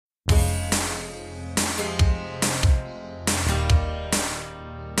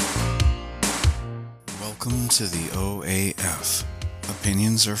Welcome to the OAF,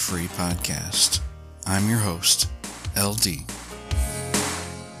 Opinions Are Free podcast. I'm your host, LD.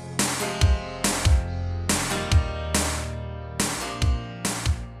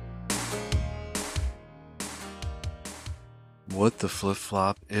 What the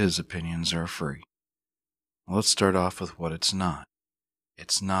flip-flop is Opinions Are Free? Let's start off with what it's not.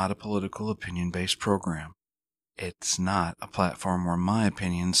 It's not a political opinion-based program. It's not a platform where my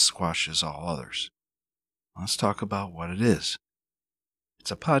opinion squashes all others. Let's talk about what it is. It's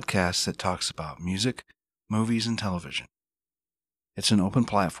a podcast that talks about music, movies, and television. It's an open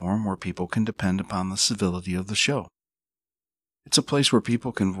platform where people can depend upon the civility of the show. It's a place where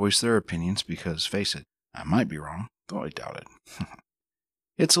people can voice their opinions because, face it, I might be wrong, though I doubt it.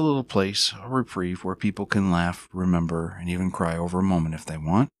 It's a little place, a reprieve, where people can laugh, remember, and even cry over a moment if they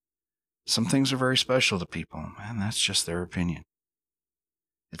want. Some things are very special to people, and that's just their opinion.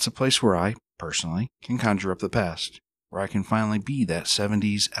 It's a place where I, personally, can conjure up the past, where I can finally be that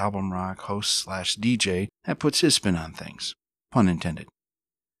 70s album rock host/DJ that puts his spin on things. Pun intended.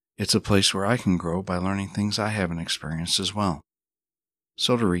 It's a place where I can grow by learning things I haven't experienced as well.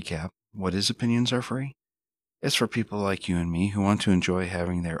 So to recap, what is Opinions Are Free? It's for people like you and me who want to enjoy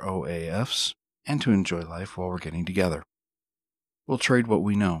having their OAFs and to enjoy life while we're getting together. We'll trade what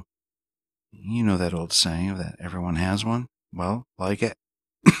we know. You know that old saying that everyone has one? Well, like it.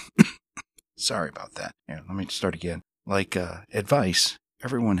 Sorry about that. Here, let me start again. Like advice,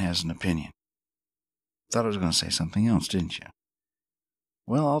 everyone has an opinion. Thought I was going to say something else, didn't you?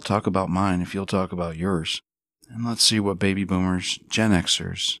 Well, I'll talk about mine if you'll talk about yours. And let's see what baby boomers, Gen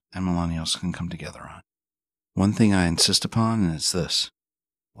Xers, and millennials can come together on. One thing I insist upon, and it's this.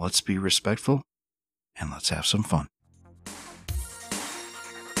 Let's be respectful, and let's have some fun.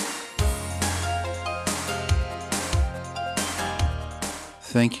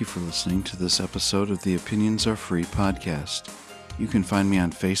 Thank you for listening to this episode of the Opinions Are Free podcast. You can find me on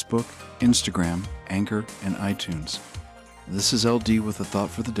Facebook, Instagram, Anchor, and iTunes. This is LD with a thought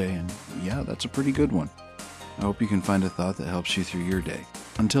for the day, and yeah, that's a pretty good one. I hope you can find a thought that helps you through your day.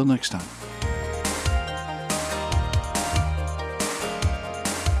 Until next time.